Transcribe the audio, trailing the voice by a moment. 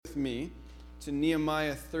with me to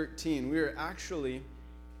Nehemiah 13. We are actually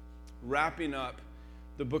wrapping up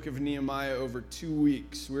the book of Nehemiah over 2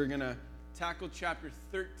 weeks. We're going to tackle chapter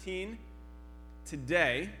 13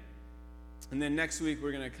 today, and then next week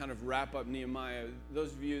we're going to kind of wrap up Nehemiah.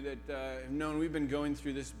 Those of you that have known, we've been going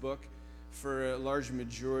through this book for a large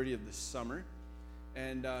majority of the summer,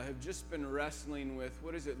 and have just been wrestling with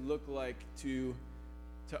what does it look like to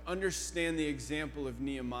understand the example of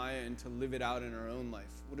Nehemiah and to live it out in our own life.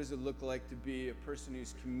 What does it look like to be a person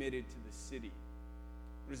who's committed to the city?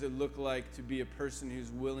 What does it look like to be a person who's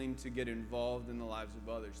willing to get involved in the lives of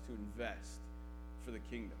others, to invest for the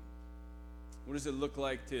kingdom? What does it look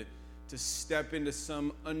like to step into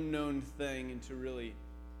some unknown thing and to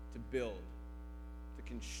build, to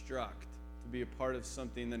construct, to be a part of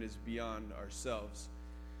something that is beyond ourselves?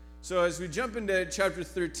 So as we jump into chapter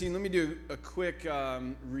 13, let me do a quick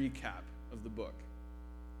recap of the book.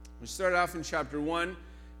 We start off in chapter 1,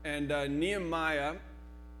 and Nehemiah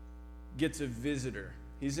gets a visitor.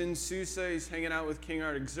 He's in Susa. He's hanging out with King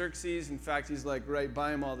Artaxerxes. In fact, he's like right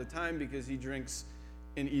by him all the time because he drinks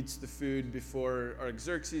and eats the food before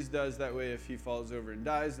Artaxerxes does. That way, if he falls over and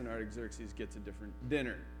dies, then Artaxerxes gets a different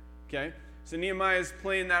dinner. Okay? So Nehemiah is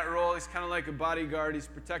playing that role. He's kind of like a bodyguard. He's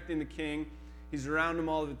protecting the king. He's around him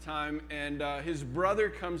all the time. And his brother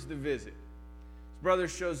comes to visit. His brother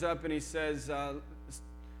shows up and he says,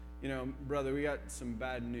 brother, we got some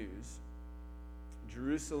bad news.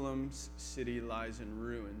 Jerusalem's city lies in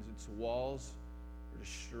ruins. Its walls are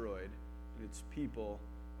destroyed, and its people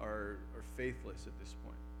are faithless at this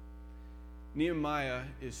point. Nehemiah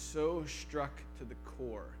is so struck to the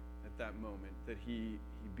core at that moment that he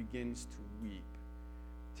begins to weep,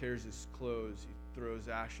 tears his clothes, he throws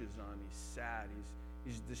ashes on, he's sad,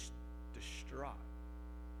 he's distraught.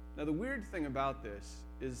 Now the weird thing about this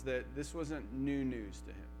is that this wasn't new news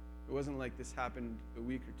to him. It wasn't like this happened a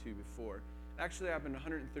week or two before. It actually happened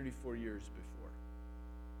 134 years before.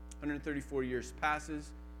 134 years passes.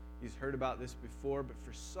 He's heard about this before, but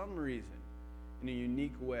for some reason, in a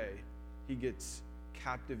unique way, he gets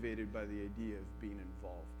captivated by the idea of being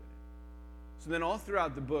involved in it. So then all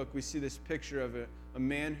throughout the book, we see this picture of a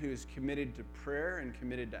man who is committed to prayer and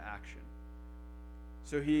committed to action.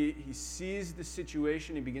 So he sees the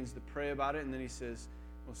situation, he begins to pray about it, and then he says,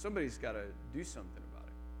 well, somebody's got to do something about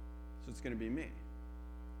it. So it's going to be me.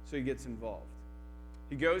 So he gets involved.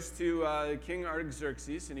 He goes to King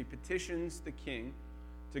Artaxerxes and he petitions the king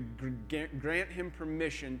to grant him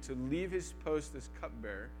permission to leave his post as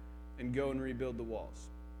cupbearer and go and rebuild the walls.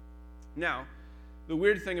 Now, the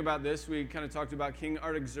weird thing about this, we kind of talked about King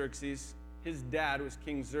Artaxerxes. His dad was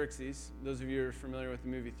King Xerxes. Those of you who are familiar with the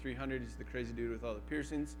movie 300, he's the crazy dude with all the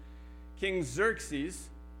piercings. King Xerxes,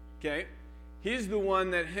 okay, he's the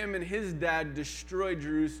one that him and his dad destroyed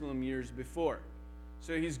Jerusalem years before.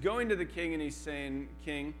 So he's going to the king and he's saying,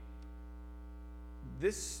 King,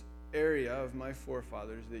 this area of my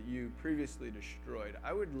forefathers that you previously destroyed,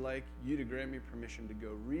 I would like you to grant me permission to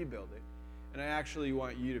go rebuild it. And I actually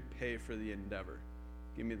want you to pay for the endeavor.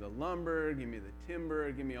 Give me the lumber, give me the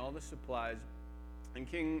timber, give me all the supplies. And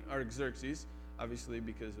King Artaxerxes, obviously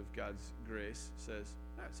because of God's grace, says,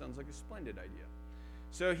 that sounds like a splendid idea.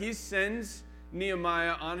 So he sends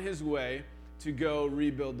Nehemiah on his way to go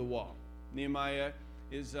rebuild the wall. Nehemiah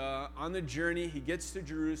is on the journey. He gets to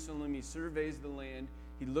Jerusalem. He surveys the land.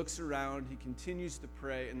 He looks around. He continues to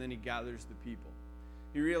pray, and then he gathers the people.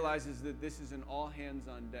 He realizes that this is an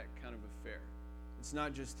all-hands-on-deck kind of affair. It's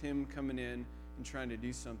not just him coming in and trying to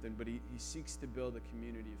do something, but he seeks to build a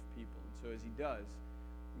community of people. And so as he does,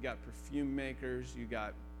 you got perfume makers, you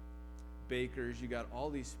got bakers, you got all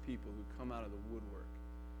these people who come out of the woodwork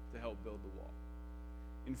to help build the wall.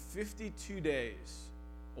 In 52 days,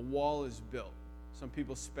 a wall is built. Some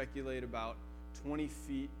people speculate about 20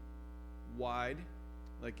 feet wide,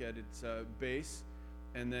 like at its base,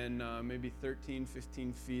 and then maybe 13,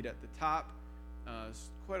 15 feet at the top. It's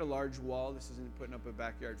quite a large wall. This isn't putting up a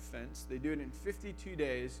backyard fence. They do it in 52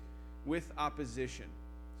 days with opposition.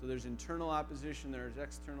 So there's internal opposition, there's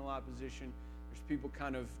external opposition. There's people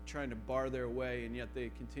kind of trying to bar their way, and yet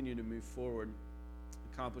they continue to move forward,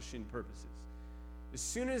 accomplishing purposes. As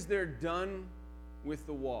soon as they're done with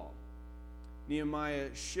the wall, Nehemiah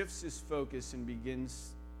shifts his focus and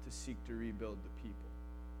begins to seek to rebuild the people.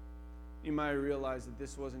 Nehemiah realized that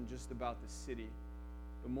this wasn't just about the city,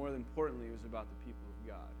 but more importantly, it was about the people of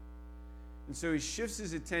God. And so he shifts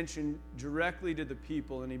his attention directly to the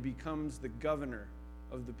people, and he becomes the governor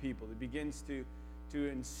of the people. He begins to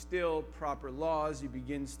instill proper laws. He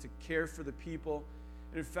begins to care for the people.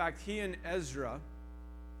 And in fact, he and Ezra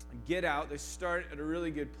get out. They start at a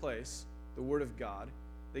really good place, the Word of God.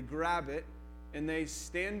 They grab it, and they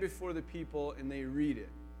stand before the people and they read it.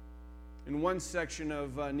 In one section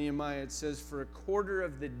of Nehemiah, it says, for a quarter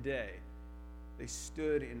of the day, they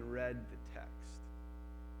stood and read the text.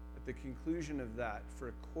 At the conclusion of that, for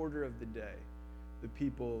a quarter of the day, the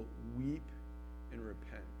people weep and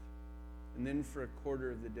repent. And then for a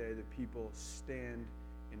quarter of the day, the people stand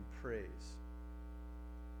and praise.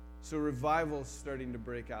 So revival is starting to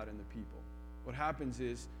break out in the people. What happens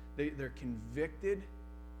is they're convicted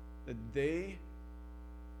that they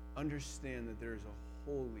understand that there is a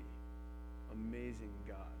holy, amazing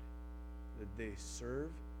God that they serve,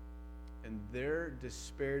 and their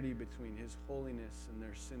disparity between his holiness and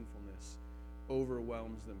their sinfulness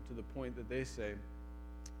overwhelms them to the point that they say,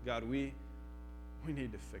 God, we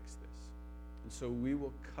need to fix this. And so we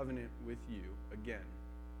will covenant with you again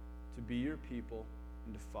to be your people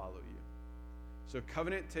and to follow you. So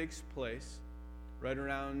covenant takes place right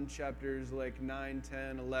around chapters like 9,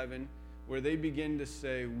 10, 11, where they begin to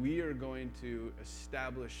say, we are going to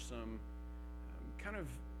establish some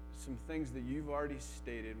some things that you've already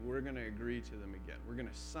stated. We're going to agree to them again. We're going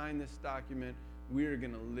to sign this document. We are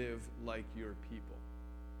going to live like your people.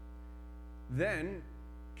 Then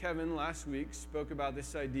Kevin last week spoke about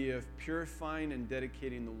this idea of purifying and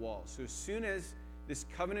dedicating the wall. So as soon as this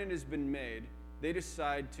covenant has been made, they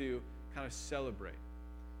decide to kind of celebrate.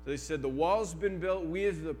 So they said, the wall's been built, we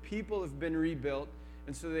as the people have been rebuilt,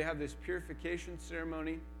 and so they have this purification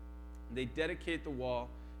ceremony. They dedicate the wall.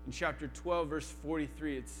 In chapter 12, verse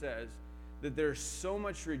 43, it says that there's so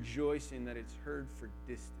much rejoicing that it's heard for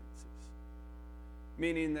distances.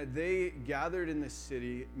 Meaning that they gathered in the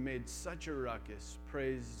city, made such a ruckus,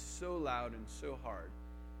 praised so loud and so hard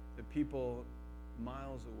that people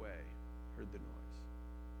miles away heard the noise.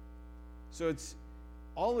 So it's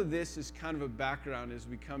all of this is kind of a background as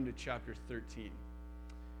we come to chapter 13.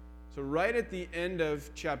 So right at the end of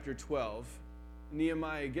chapter 12,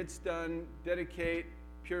 Nehemiah gets done, dedicate,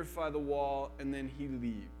 purify the wall, and then he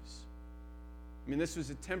leaves. I mean, this was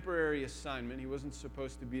a temporary assignment. He wasn't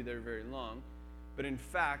supposed to be there very long. But in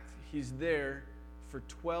fact, he's there for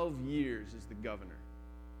 12 years as the governor.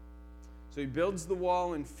 So he builds the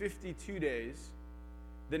wall in 52 days.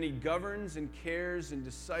 Then he governs and cares and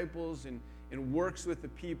disciples and works with the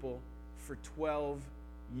people for 12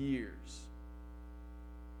 years.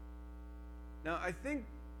 Now, I think,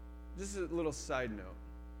 just a little side note,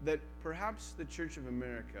 that perhaps the Church of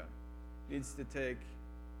America needs to take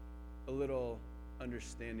a little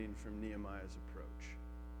understanding from Nehemiah's approach.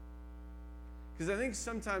 Because I think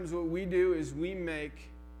sometimes what we do is we make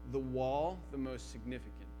the wall the most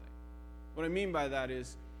significant thing. What I mean by that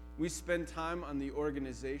is we spend time on the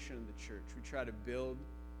organization of the church. We try to build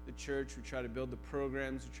the church. We try to build the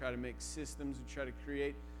programs. We try to make systems. We try to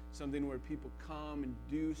create something where people come and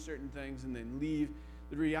do certain things and then leave.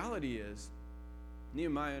 The reality is,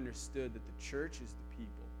 Nehemiah understood that the church is the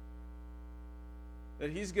people. That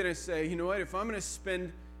he's going to say, you know what, if I'm going to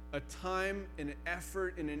spend a time and an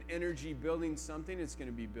effort and an energy building something, it's going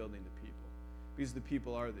to be building the people. Because the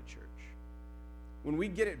people are the church. When we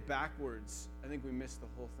get it backwards, I think we miss the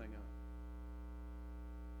whole thing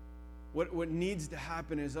up. What needs to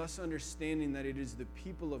happen is us understanding that it is the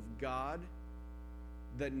people of God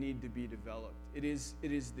that need to be developed. It is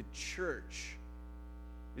the church.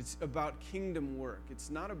 It's about kingdom work. It's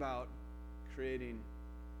not about creating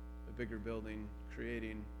a bigger building,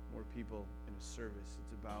 creating more people in a service.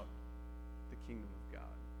 It's about the kingdom of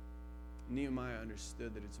God. Nehemiah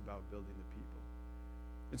understood that it's about building the people.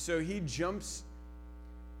 And so he jumps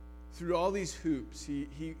through all these hoops. He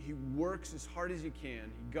works as hard as he can.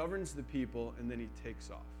 He governs the people, and then he takes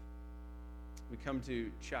off. We come to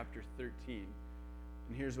chapter 13,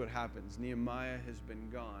 and here's what happens. Nehemiah has been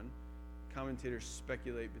gone. Commentators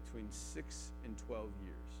speculate between 6 and 12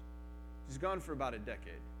 years. He's gone for about a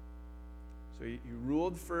decade. So he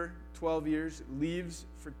ruled for 12 years, leaves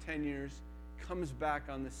for 10 years, comes back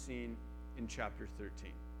on the scene in chapter 13.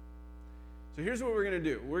 So here's what we're going to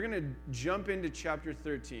do. We're going to jump into chapter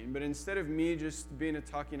 13, but instead of me just being a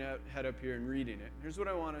talking head up here and reading it, here's what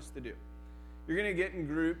I want us to do. You're going to get in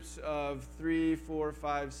groups of 3, 4,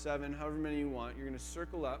 5, 7, however many you want. You're going to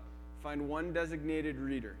circle up, find one designated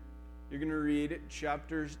reader. You're going to read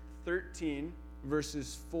chapter 13,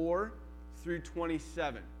 verses 4 through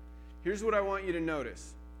 27. Here's what I want you to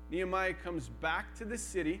notice. Nehemiah comes back to the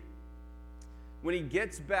city. When he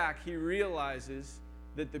gets back, he realizes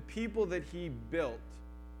that the people that he built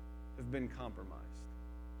have been compromised.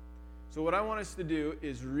 So what I want us to do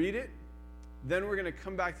is read it, then we're going to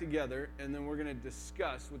come back together, and then we're going to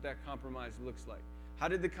discuss what that compromise looks like. How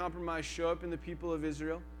did the compromise show up in the people of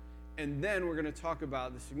Israel? And then we're going to talk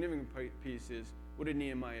about the significant piece is, what did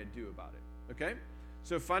Nehemiah do about it? Okay?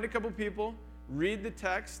 So find a couple people, read the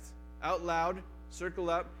text out loud, circle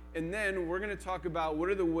up, and then we're going to talk about what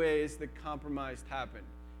are the ways that compromise happened.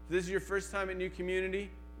 If this is your first time at New Community,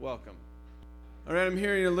 welcome. All right, I'm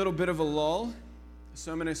hearing a little bit of a lull,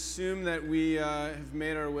 so I'm going to assume that we have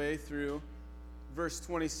made our way through verse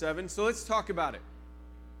 27. So let's talk about it.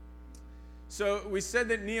 So we said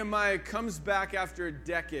that Nehemiah comes back after a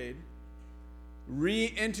decade,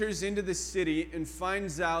 re-enters into the city, and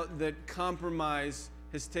finds out that compromise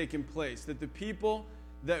has taken place, that the people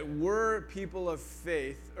that were people of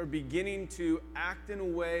faith are beginning to act in a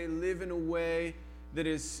way, live in a way that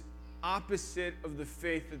is opposite of the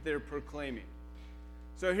faith that they're proclaiming.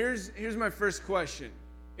 So here's my first question.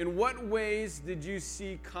 In what ways did you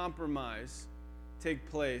see compromise take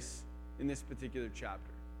place in this particular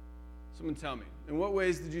chapter? Someone tell me. In what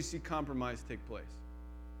ways did you see compromise take place?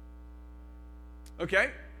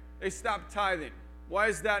 Okay, they stopped tithing. Why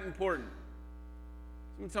is that important?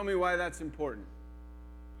 Someone tell me why that's important.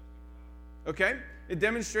 Okay, it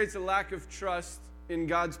demonstrates a lack of trust in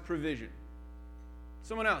God's provision.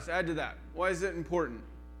 Someone else, add to that. Why is it important?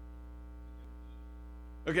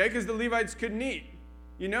 Okay, because the Levites couldn't eat.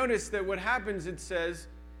 You notice that what happens, it says,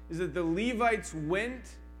 is that the Levites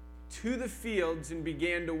went to the fields and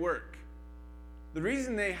began to work. The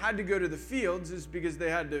reason they had to go to the fields is because they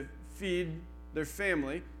had to feed their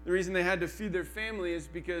family. The reason they had to feed their family is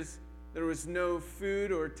because there was no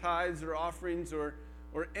food or tithes or offerings or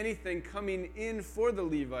anything coming in for the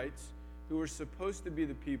Levites, who were supposed to be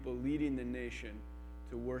the people leading the nation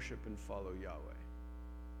to worship and follow Yahweh.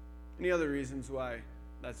 Any other reasons why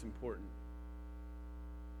that's important?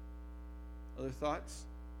 Other thoughts?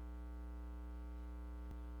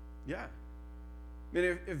 Yeah. I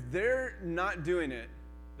mean, if they're not doing it,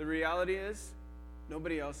 the reality is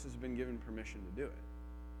nobody else has been given permission to do it.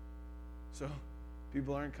 So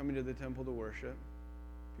people aren't coming to the temple to worship.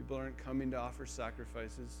 People aren't coming to offer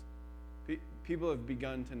sacrifices. People have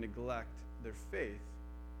begun to neglect their faith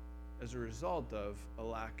as a result of a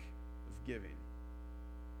lack of giving.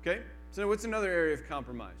 Okay? So what's another area of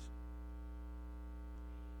compromise?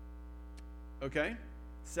 Okay?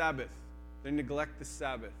 Sabbath. They neglect the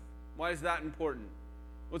Sabbath. Why is that important?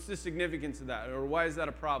 What's the significance of that? Or why is that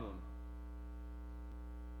a problem?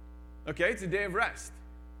 Okay, it's a day of rest.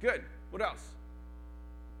 Good. What else?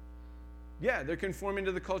 Yeah, they're conforming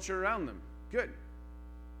to the culture around them. Good.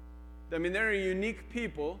 I mean, they're a unique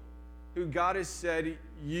people who God has said,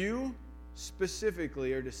 you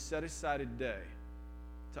specifically are to set aside a day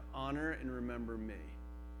to honor and remember me.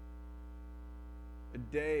 A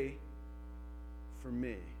day for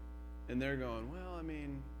me. And they're going, well, I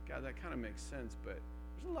mean, God, that kind of makes sense, but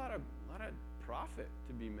there's a lot of profit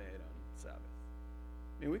to be made on Sabbath.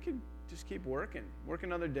 I mean, we could just keep work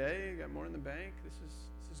another day, got more in the bank. This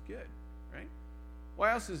is good, right?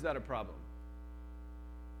 Why else is that a problem?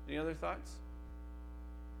 Any other thoughts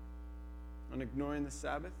on ignoring the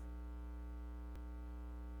Sabbath?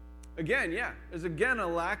 Again, yeah, there's again a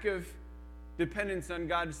lack of dependence on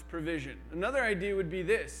God's provision. Another idea would be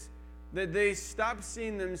this, that they stopped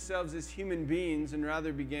seeing themselves as human beings and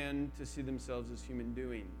rather began to see themselves as human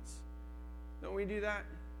doings. Don't we do that?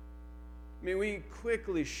 I mean, we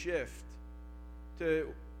quickly shift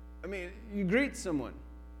to, you greet someone,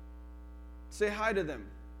 say hi to them.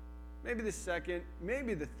 Maybe the second,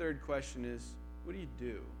 maybe the third question is, what do you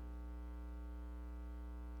do?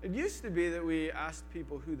 It used to be that we asked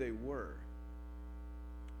people who they were.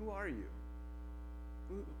 Who are you?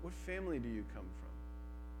 What family do you come from?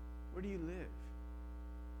 Where do you live?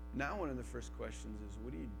 Now one of the first questions is,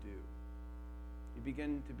 what do you do? You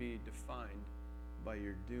begin to be defined by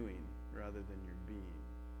your doing rather than your being.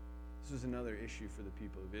 This is another issue for the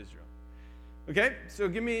people of Israel. Okay, so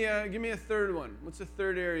give me a third one. What's the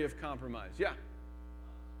third area of compromise? Yeah.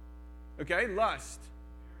 Okay, lust.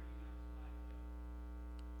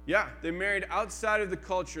 Yeah, they married outside of the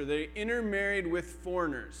culture. They intermarried with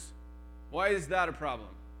foreigners. Why is that a problem?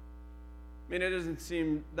 I mean, it doesn't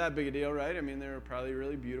seem that big a deal, right? I mean, they were probably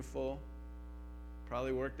really beautiful,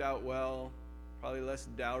 probably worked out well, probably less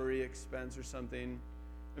dowry expense or something.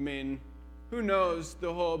 I mean, who knows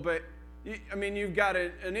the whole, but, you've got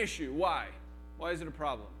an issue. Why? Why is it a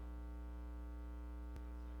problem?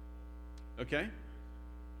 Okay?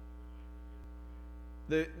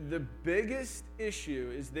 The biggest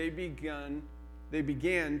issue is they began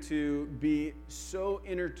to be so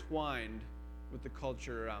intertwined with the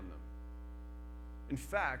culture around them. In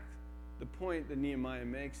fact, the point that Nehemiah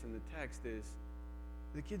makes in the text is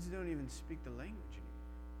the kids don't even speak the language anymore.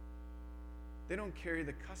 They don't carry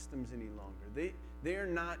the customs any longer. They are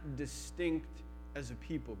not distinct as a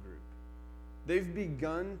people group. they've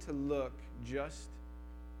begun to look just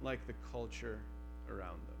like the culture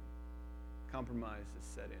around them. Compromise has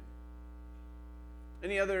set in.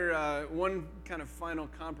 Any other, one kind of final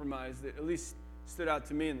compromise that at least stood out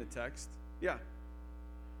to me in the text? Yeah.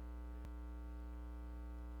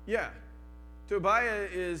 Yeah. Tobiah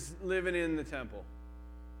is living in the temple.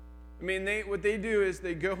 I mean, what they do is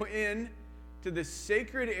they go in to the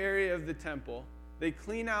sacred area of the temple. They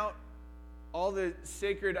clean out all the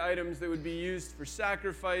sacred items that would be used for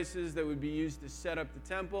sacrifices, that would be used to set up the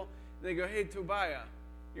temple. And they go, hey, Tobiah,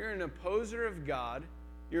 you're an opposer of God.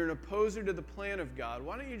 You're an opposer to the plan of God.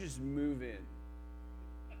 Why don't you just move in?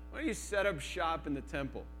 Why don't you set up shop in the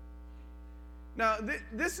temple? Now,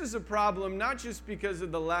 this is a problem not just because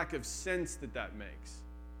of the lack of sense that makes,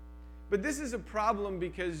 but this is a problem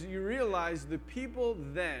because you realize the people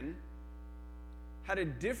then had a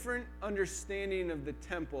different understanding of the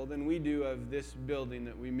temple than we do of this building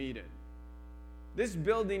that we meet in. This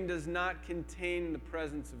building does not contain the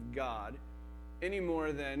presence of God any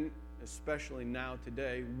more than, especially now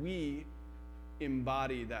today, we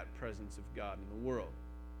embody that presence of God in the world.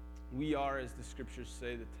 We are, as the scriptures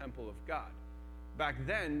say, the temple of God. Back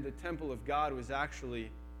then, the temple of God was actually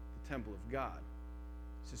the temple of God.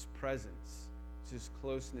 It's His presence. It's His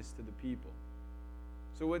closeness to the people.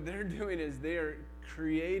 So what they're doing is they are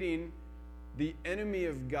creating the enemy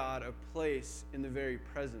of God a place in the very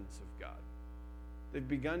presence of God. They've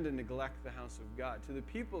begun to neglect the house of God. To the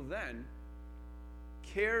people then,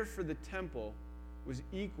 care for the temple was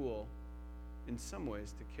equal in some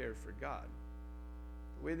ways to care for God.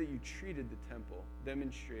 The way that you treated the temple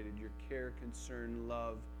demonstrated your care, concern,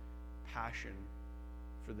 love, passion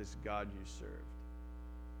for this God you served.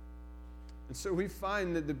 And so we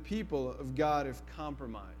find that the people of God have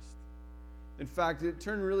compromised. In fact,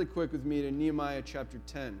 turn really quick with me to Nehemiah chapter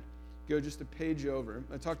 10. Go just a page over.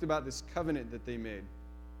 I talked about this covenant that they made.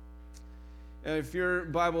 And if your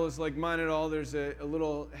Bible is like mine at all, there's a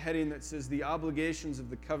little heading that says the obligations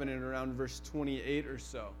of the covenant around verse 28 or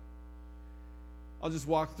so. I'll just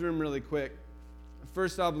walk through them really quick. The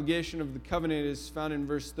first obligation of the covenant is found in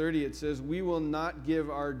verse 30. It says, we will not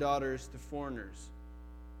give our daughters to foreigners.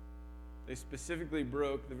 They specifically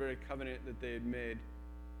broke the very covenant that they had made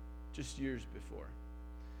just years before.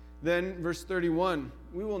 Then, verse 31,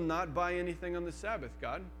 we will not buy anything on the Sabbath,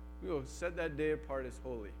 God. We will set that day apart as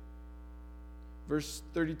holy. Verse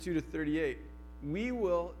 32 to 38, we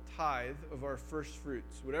will tithe of our first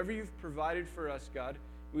fruits. Whatever you've provided for us, God,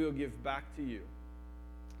 we will give back to you.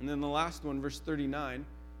 And then the last one, verse 39,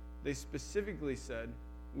 they specifically said,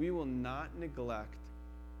 we will not neglect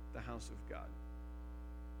the house of God.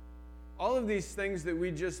 All of these things that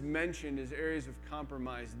we just mentioned as areas of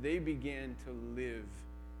compromise, they began to live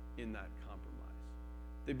in that compromise.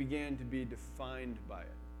 They began to be defined by it.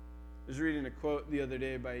 I was reading a quote the other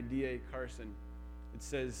day by D.A. Carson. It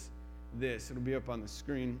says this, it'll be up on the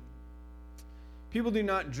screen. People do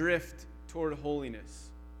not drift toward holiness.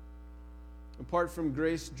 Apart from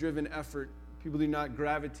grace-driven effort, people do not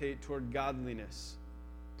gravitate toward godliness,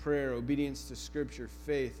 prayer, obedience to Scripture,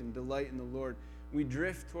 faith, and delight in the Lord. We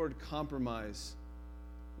drift toward compromise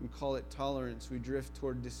and call it tolerance. We drift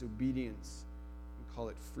toward disobedience and call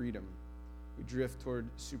it freedom. We drift toward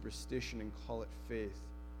superstition and call it faith.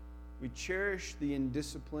 We cherish the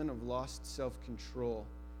indiscipline of lost self-control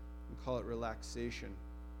and call it relaxation.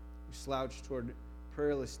 We slouch toward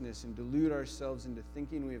prayerlessness and delude ourselves into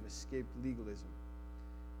thinking we have escaped legalism.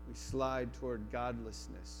 We slide toward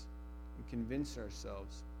godlessness and convince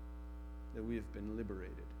ourselves that we have been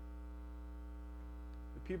liberated.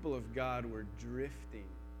 The people of God were drifting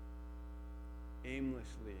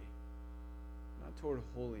aimlessly, not toward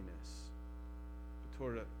holiness, but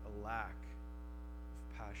toward a lack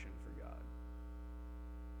of passion for God.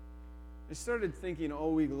 I started thinking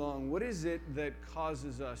all week long, what is it that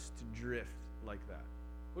causes us to drift like that?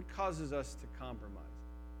 What causes us to compromise?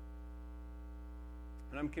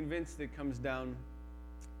 And I'm convinced it comes down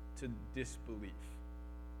to disbelief.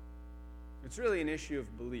 It's really an issue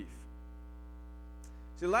of belief.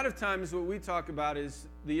 See, a lot of times what we talk about is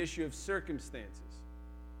the issue of circumstances.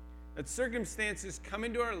 That circumstances come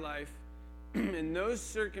into our life, and those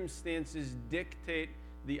circumstances dictate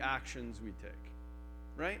the actions we take,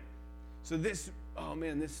 right? So this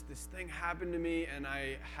thing happened to me, and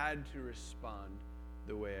I had to respond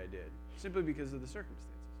the way I did, simply because of the circumstances.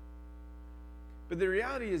 But the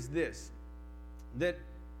reality is this, that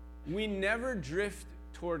we never drift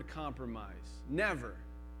toward compromise, never,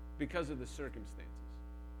 because of the circumstances.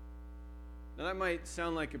 Now that might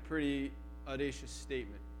sound like a pretty audacious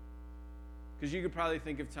statement, because you could probably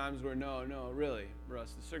think of times where, no, really,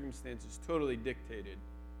 Russ, the circumstances totally dictated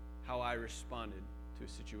how I responded to a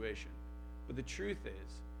situation. But the truth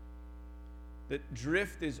is that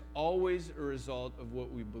drift is always a result of what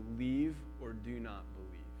we believe or do not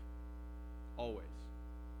believe. Always.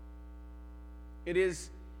 It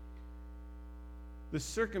is the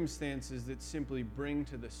circumstances that simply bring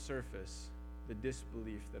to the surface the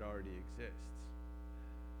disbelief that already exists.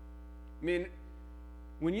 I mean,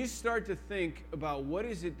 when you start to think about what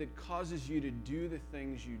is it that causes you to do the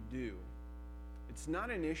things you do, it's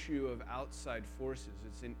not an issue of outside forces,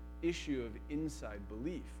 it's an issue of inside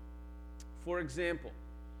belief. For example,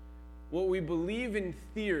 what we believe in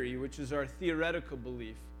theory, which is our theoretical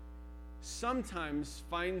belief, sometimes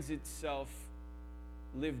finds itself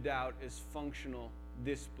lived out as functional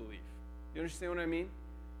disbelief. You understand what I mean?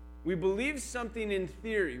 We believe something in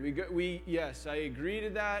theory. Yes, I agree to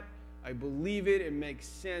that. I believe it. It makes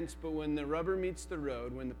sense. But when the rubber meets the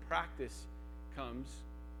road, when the practice comes,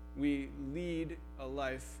 we lead a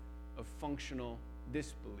life of functional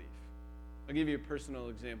disbelief. I'll give you a personal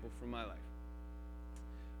example from my life.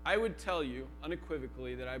 I would tell you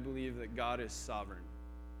unequivocally that I believe that God is sovereign.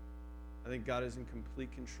 I think God is in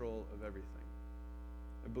complete control of everything.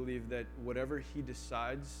 I believe that whatever he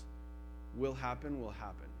decides will happen, will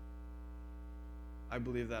happen. I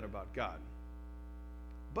believe that about God.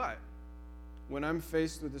 But when I'm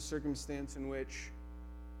faced with a circumstance in which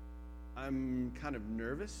I'm kind of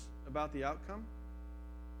nervous about the outcome,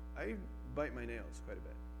 I bite my nails quite a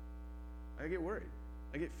bit. I get worried.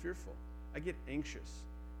 I get fearful. I get anxious.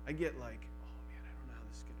 I get like, oh man, I don't know how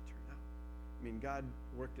this is going to turn out. I mean, God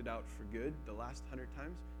worked it out for good the last 100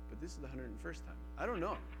 times, but this is the 101st time. I don't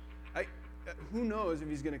know. Who knows if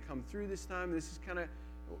he's going to come through this time? This is kind of,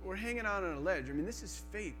 we're hanging out on a ledge. I mean, this is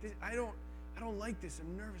faith. I don't like this.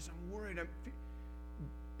 I'm nervous. I'm worried.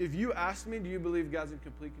 If you ask me, do you believe God's in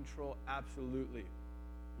complete control? Absolutely.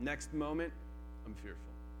 Next moment, I'm fearful.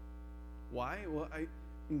 Why? Well,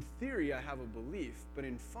 in theory, I have a belief, but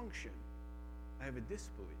in function, I have a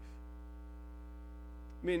disbelief.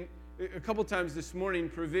 I mean, a couple times this morning,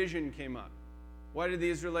 provision came up. Why did the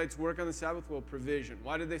Israelites work on the Sabbath? Well, provision.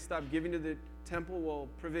 Why did they stop giving to the temple? Well,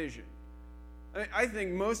 provision. I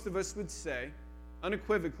think most of us would say,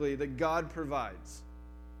 unequivocally, that God provides.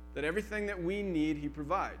 That everything that we need, he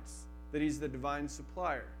provides. That he's the divine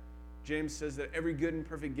supplier. James says that every good and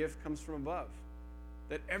perfect gift comes from above.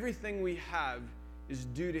 That everything we have is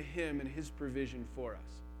due to him and his provision for us.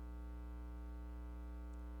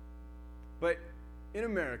 But in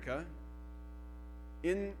America,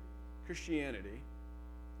 in Christianity,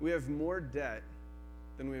 we have more debt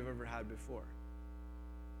than we've ever had before.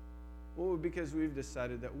 Well, because we've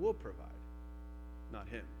decided that we'll provide, not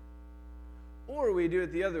him. Or we do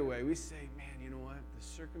it the other way. We say, man, you know what? The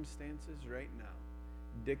circumstances right now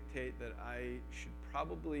dictate that I should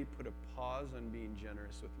probably put a pause on being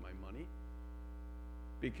generous with my money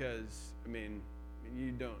because,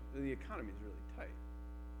 you don't. The economy is really tight.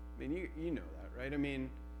 I mean, you know that, right? I mean,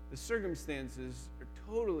 the circumstances are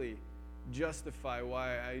totally justify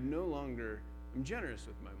why I no longer am generous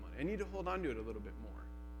with my money. I need to hold on to it a little bit more.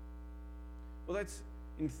 Well, that's,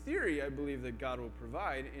 in theory, I believe that God will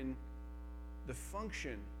provide. In the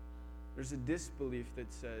function, there's a disbelief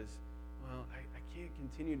that says, well, I can't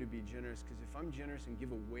continue to be generous because if I'm generous and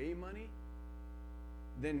give away money,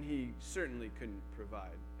 then he certainly couldn't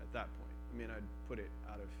provide at that point. I mean, I'd put it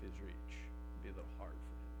out of his reach. It'd be a little hard for him.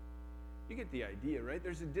 You get the idea, right?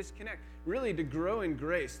 There's a disconnect. Really, to grow in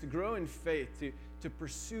grace, to grow in faith, to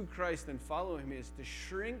pursue Christ and follow him is to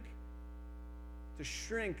shrink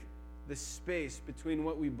the space between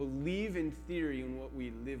what we believe in theory and what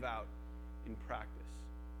we live out in practice.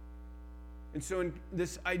 And so in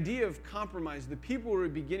this idea of compromise, the people were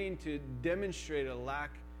beginning to demonstrate a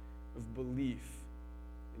lack of belief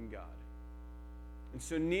in God. And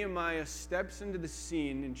so Nehemiah steps into the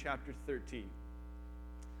scene in chapter 13.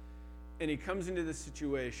 And he comes into the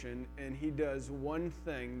situation and he does one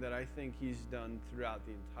thing that I think he's done throughout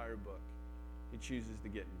the entire book. He chooses to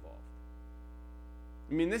get involved.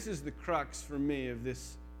 I mean, this is the crux for me of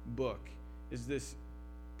this book, is this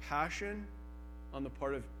passion on the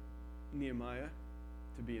part of Nehemiah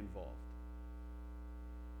to be involved.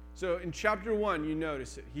 So in chapter 1, you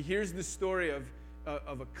notice it. He hears the story of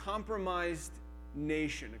a compromised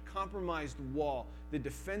nation, a compromised wall. The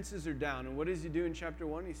defenses are down. And what does he do in chapter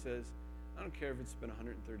 1? He says, I don't care if it's been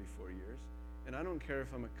 134 years, and I don't care if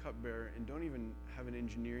I'm a cupbearer and don't even have an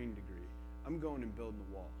engineering degree. I'm going and building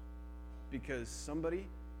the wall because somebody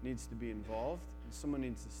needs to be involved and someone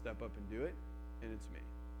needs to step up and do it, and it's me.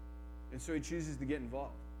 And so he chooses to get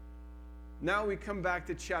involved. Now we come back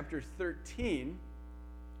to chapter 13.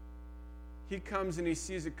 He comes and he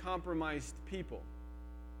sees a compromised people.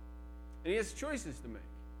 And he has choices to make.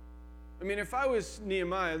 I mean, if I was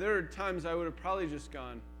Nehemiah, there are times I would have probably just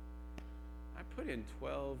gone, I put in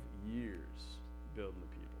 12 years building the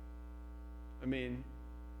people. I mean,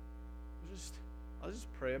 I'll just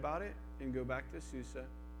pray about it and go back to Susa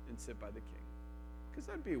and sit by the king. Because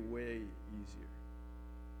that'd be way easier.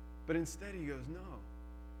 But instead he goes, no,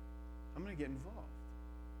 I'm going to get involved.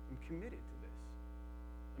 I'm committed to this.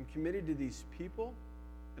 I'm committed to these people,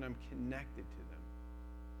 and I'm connected to them.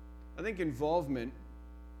 I think involvement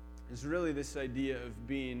is really this idea of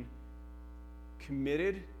being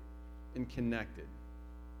committed and connected.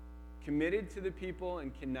 Committed to the people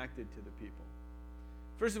and connected to the people.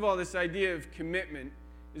 First of all, this idea of commitment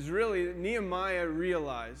is really that Nehemiah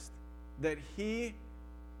realized that he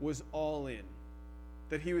was all in,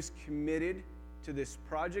 that he was committed to this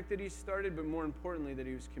project that he started, but more importantly, that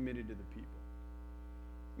he was committed to the people.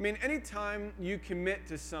 I mean, anytime you commit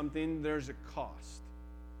to something, there's a cost,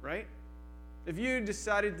 right? If you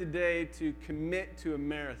decided today to commit to a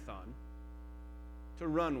marathon, to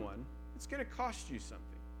run one, it's going to cost you something.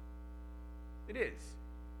 It is.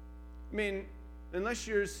 I mean, unless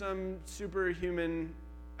you're some superhuman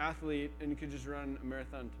athlete and you could just run a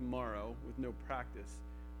marathon tomorrow with no practice,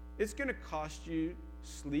 it's going to cost you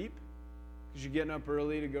sleep because you're getting up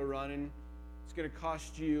early to go running. It's going to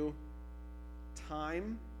cost you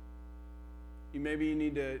time. Maybe you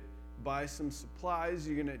need to buy some supplies.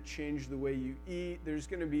 You're going to change the way you eat. There's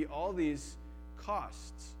going to be all these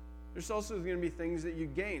costs. There's also going to be things that you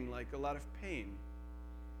gain, like a lot of pain.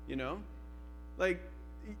 You know? Like,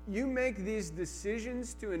 you make these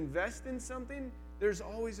decisions to invest in something, there's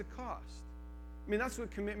always a cost. I mean, that's what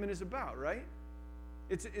commitment is about, right?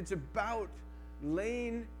 It's about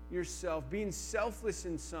laying yourself, being selfless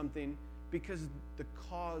in something because the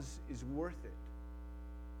cause is worth it.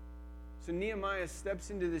 So Nehemiah steps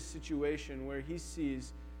into this situation where he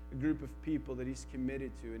sees a group of people that he's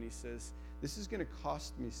committed to, and he says, this is going to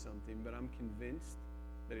cost me something, but I'm convinced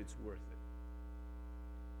that it's worth it.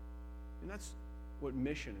 And that's what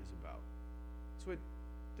mission is about. That's what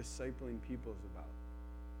discipling people is about.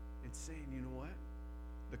 It's saying, you know what?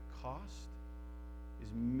 The cost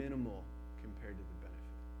is minimal compared to the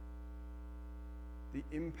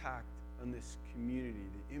benefit. The impact on this community,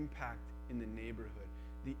 the impact in the neighborhood,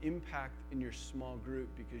 the impact in your small group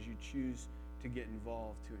because you choose to get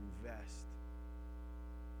involved, to invest,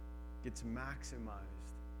 gets maximized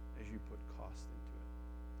as you put cost into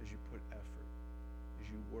it, as you put effort, as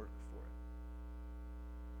you work for it.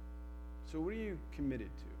 So what are you committed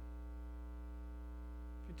to?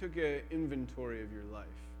 If you took an inventory of your life,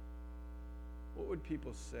 what would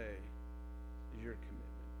people say is your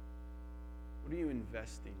commitment? What are you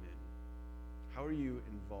investing in? How are you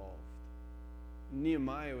involved?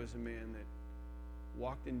 Nehemiah was a man that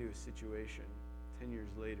walked into a situation 10 years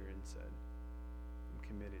later and said, I'm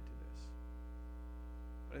committed to this.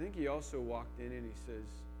 But I think he also walked in and he says,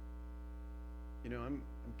 you know, I'm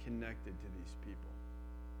connected to these people.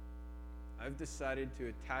 I've decided to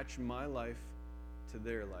attach my life to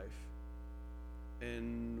their life,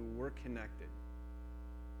 and we're connected.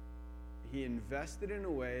 He invested in a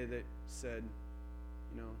way that said,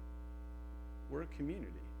 you know, we're a community.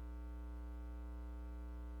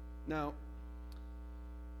 Now,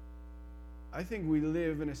 I think we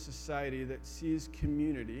live in a society that sees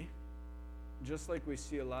community, just like we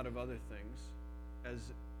see a lot of other things, as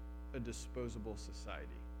a disposable society.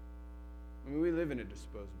 I mean, we live in a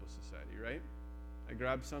disposable society, right? I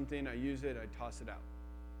grab something, I use it, I toss it out.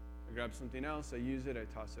 I grab something else, I use it, I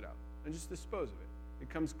toss it out. I just dispose of it. It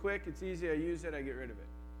comes quick, it's easy, I use it, I get rid of it.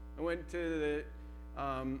 I went to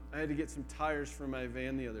I had to get some tires for my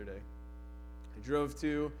van the other day. I drove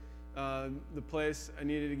to the place. I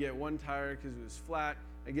needed to get one tire because it was flat.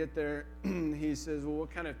 I get there, he says, well, what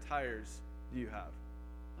kind of tires do you have?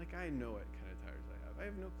 Like, I know what kind of tires I have. I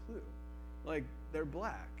have no clue. Like, they're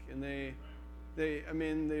black, and they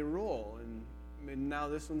roll, and now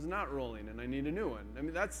this one's not rolling, and I need a new one. I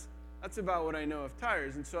mean, that's about what I know of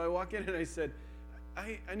tires. And so I walk in and I said,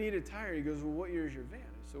 I need a tire. He goes, well, what year is your van?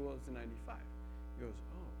 I said, well, it's a 95. He goes,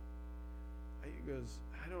 oh. He goes,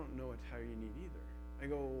 I don't know what tire you need either. I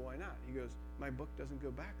go, well, why not? He goes, my book doesn't go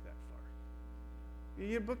back that far.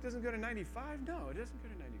 Your book doesn't go to 95? No, it doesn't go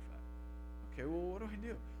to 95. Okay, well, what do I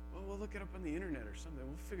do? Well, we'll look it up on the internet or something.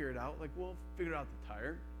 We'll figure it out. Like, we'll figure out the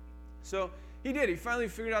tire. So he did. He finally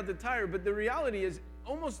figured out the tire. But the reality is,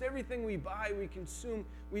 almost everything we buy, we consume,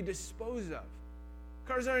 we dispose of.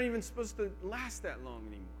 Cars aren't even supposed to last that long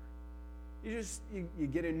anymore. You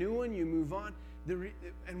get a new one, you move on.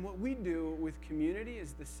 And what we do with community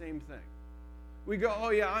is the same thing. We go, oh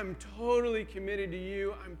yeah, I'm totally committed to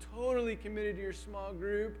you. I'm totally committed to your small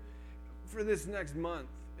group. for this next month.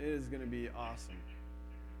 It is going to be awesome.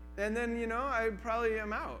 And then, I probably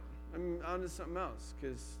am out. I'm on to something else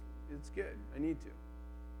because it's good. I need to.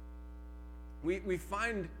 We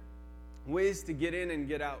find ways to get in and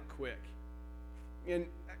get out quick. And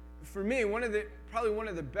for me, probably one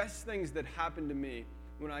of the best things that happened to me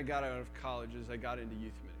when I got out of college is I got into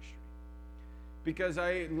youth ministry. Because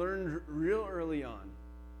I learned real early on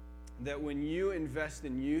that when you invest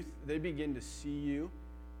in youth, they begin to see you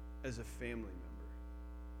as a family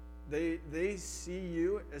member. They see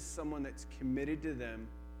you as someone that's committed to them,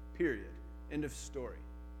 period. End of story.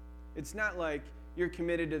 It's not like you're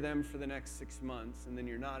committed to them for the next 6 months and then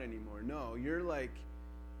you're not anymore. No, you're like,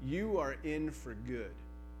 you are in for good.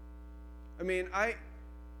 I mean,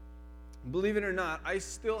 believe it or not, I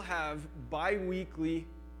still have bi-weekly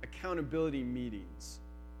accountability meetings,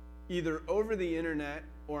 either over the internet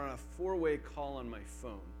or on a 4-way call on my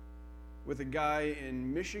phone with a guy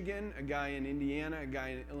in Michigan, a guy in Indiana, a guy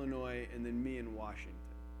in Illinois, and then me in Washington.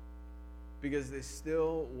 Because they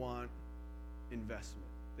still want investment.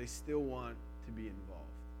 They still want to be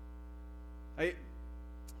involved.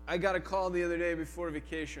 I got a call the other day before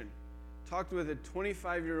vacation. Talked with a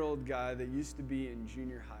 25-year-old guy that used to be in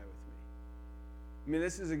junior high with me. I mean,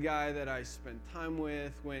 this is a guy that I spent time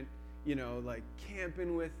with, went, like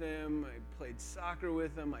camping with him. I played soccer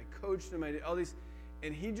with him. I coached him. I did all these.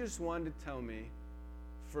 And he just wanted to tell me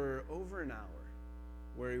for over an hour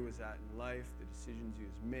where he was at in life, the decisions he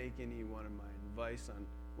was making. He wanted my advice on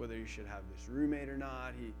whether he should have this roommate or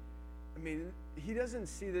not. He doesn't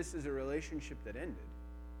see this as a relationship that ended.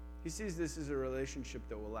 He sees this as a relationship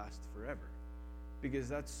that will last forever, because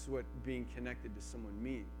that's what being connected to someone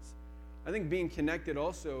means. I think being connected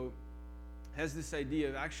also has this idea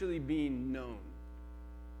of actually being known.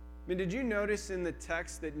 Did you notice in the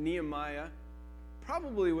text that Nehemiah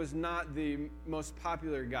probably was not the most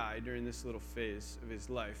popular guy during this little phase of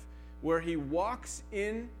his life, where he walks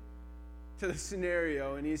in to the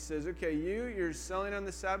scenario and he says, okay, you're selling on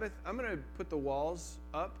the Sabbath. I'm going to put the walls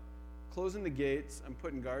up, closing the gates. I'm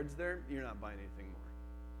putting guards there. You're not buying anything more.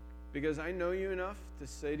 Because I know you enough to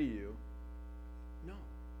say to you, no,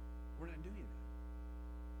 we're not doing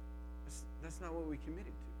that. That's not what we committed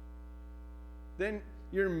to. Then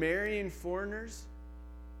you're marrying foreigners.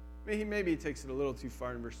 Maybe he takes it a little too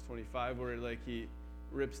far in verse 25, where he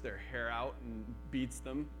rips their hair out and beats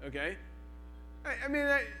them, okay?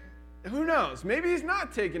 Who knows? Maybe he's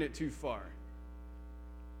not taking it too far.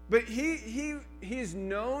 But he's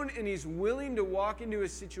known, and he's willing to walk into a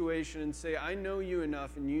situation and say, I know you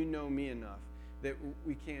enough and you know me enough that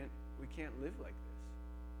we can't live like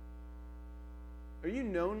this. Are you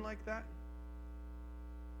known like that?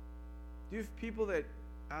 Do you have people that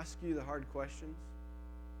ask you the hard questions?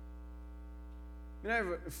 I have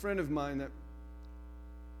a friend of mine that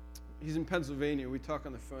he's in Pennsylvania. We talk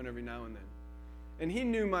on the phone every now and then. And he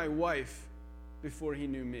knew my wife before he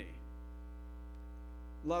knew me.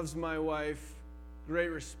 Loves my wife, great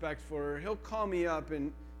respect for her. He'll call me up,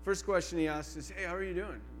 and first question he asks is, hey, how are you doing?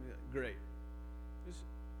 Like, great.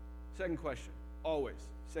 Second question, always,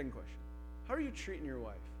 second question, how are you treating your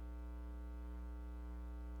wife?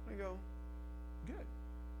 I go, good.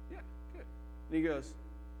 Yeah, good. And he goes,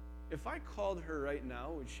 if I called her right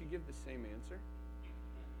now, would she give the same answer?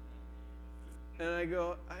 And I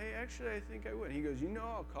go, I think I would. He goes,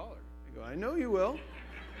 I'll call her. I go, I know you will.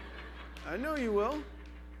 I know you will.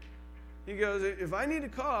 He goes, if I need to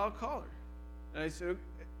call, I'll call her. And I said,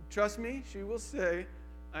 trust me, she will say,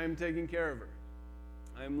 I am taking care of her.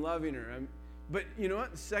 I am loving her. But you know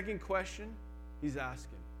what? The second question, he's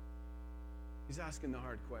asking. He's asking the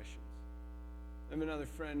hard questions. I have another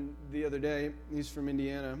friend the other day. He's from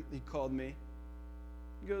Indiana. He called me.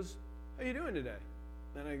 He goes, how you doing today?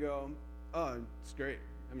 And I go, oh, it's great.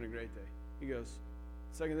 I'm having a great day. He goes,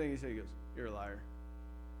 second thing he said, he goes, you're a liar.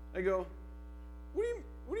 I go, what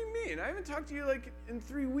do you mean? I haven't talked to you in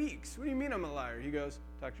 3 weeks. What do you mean I'm a liar? He goes,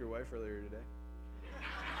 talked to your wife earlier today.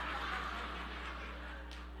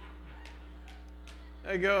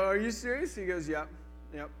 I go, are you serious? He goes, yep.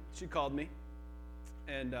 She called me.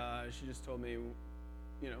 And she just told me,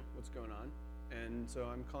 what's going on. And so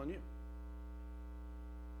I'm calling you.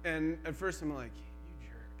 And at first I'm like, you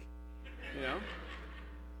jerk.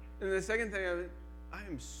 And the second thing, I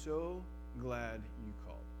am so glad you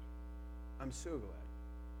called. I'm so glad.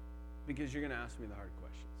 Because you're going to ask me the hard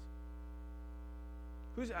questions.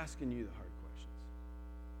 Who's asking you the hard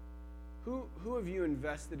questions? Who have you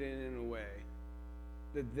invested in a way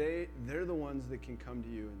that they're the ones that can come to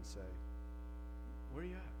you and say, where are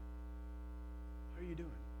you at? How are you doing?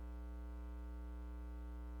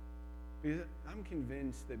 Because I'm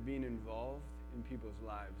convinced that being involved in people's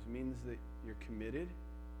lives means that you're committed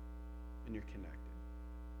and you're connected.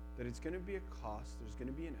 That it's going to be a cost, there's going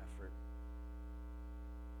to be an effort,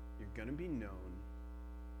 you're going to be known,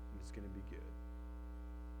 and it's going to be good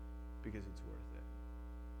because it's worth it.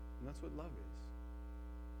 And that's what love is.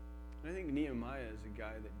 And I think Nehemiah is a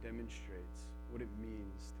guy that demonstrates what it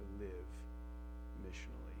means to live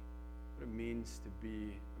missionally, what it means to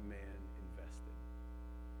be a man invested.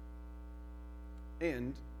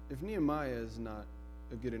 And if Nehemiah is not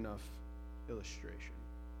a good enough illustration,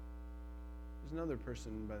 there's another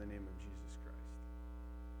person by the name of Jesus Christ.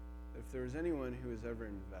 If there is anyone who is ever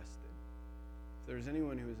invested, if there is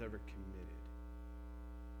anyone who is ever committed,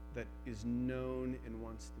 that is known and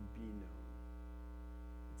wants to be known,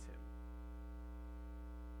 it's him.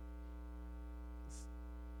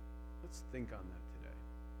 Let's think on that today.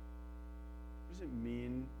 What does it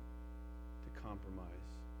mean to compromise?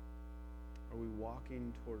 Are we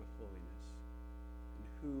walking toward holiness? And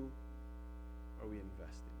who are we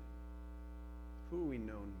investing in? Who are we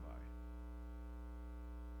known by?